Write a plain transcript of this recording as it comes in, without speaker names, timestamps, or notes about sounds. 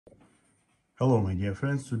Hello my dear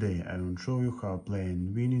friends, today I will show you how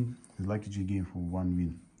playing winning the lucky G game for one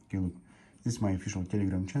win. Okay, look, this is my official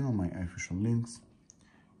Telegram channel, my official links,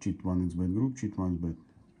 cheat 1xbet group, cheat 1xbet.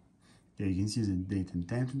 Okay, you can see the date and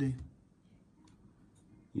time today.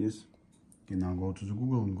 Yes. Okay, now go to the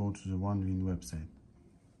Google and go to the one win website.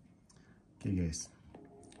 Okay guys,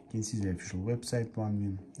 you can see the official website, one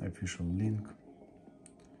win, official link.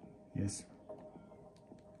 Yes.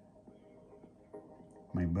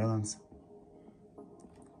 My balance,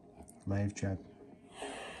 live chat,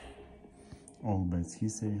 all bets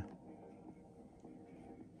history.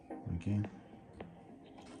 Okay,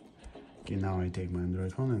 now I take my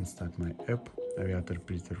Android phone and start my app Aviator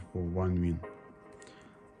Predator for one win.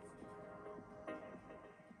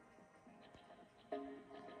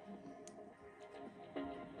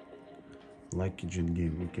 Lucky jet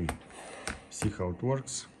game. Okay, see how it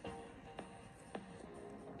works.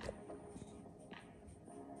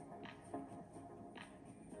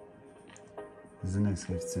 The next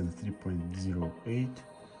coefficient 3.08.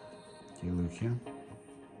 Okay, look here.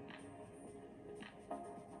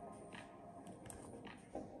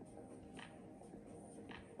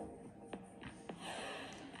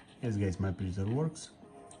 Yes guys, my Predator works.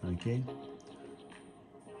 Okay,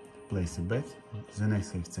 place a bet. The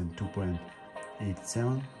next coefficient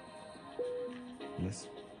 2.87. Yes.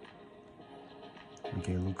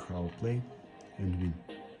 Okay, look how I play and win.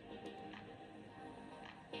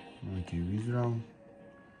 Okay, withdraw.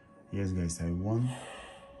 Yes guys, I won.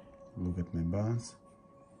 Look at my balance.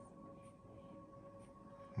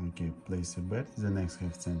 Okay, place a bet. The next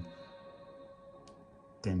coefficient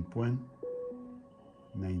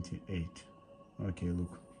 10.98. Okay,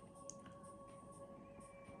 look.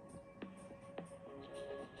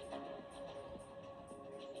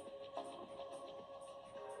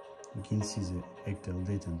 You can see the actual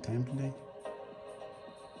date and time today.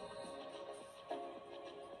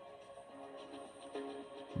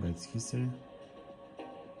 Bets history.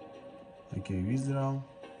 Okay, withdraw.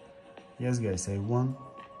 Yes guys, I won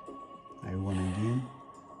again.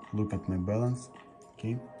 Look at my balance.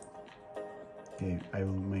 Okay, I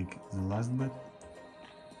will make the last bet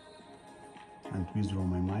and withdraw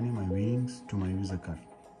my money, my winnings, to my Visa card.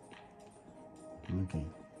 Okay,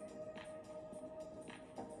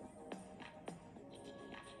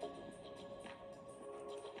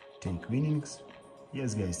 take winnings.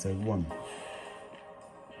 Yes guys, I won.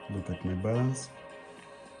 Look at my balance.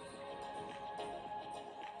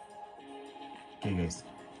 Okay guys,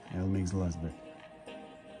 I'll make the last bet.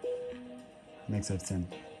 Next I've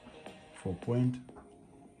sent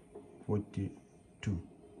 4.42.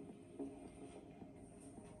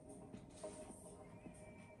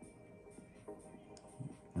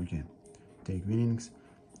 Okay, take winnings.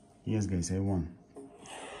 Yes guys, I won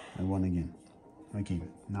again. Okay,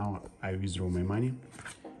 now I withdraw my money,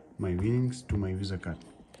 my winnings, to my Visa card.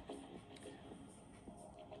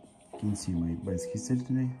 You can see my bets history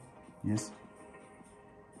today. Yes.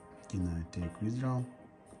 Can I take withdrawal?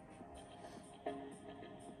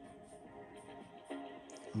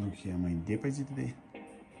 Look here, my deposit today.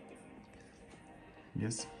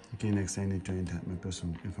 Yes. Okay, next I need to enter my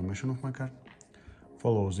personal information of my card.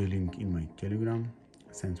 Follow the link in my Telegram.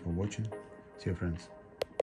 Thanks for watching. See you friends.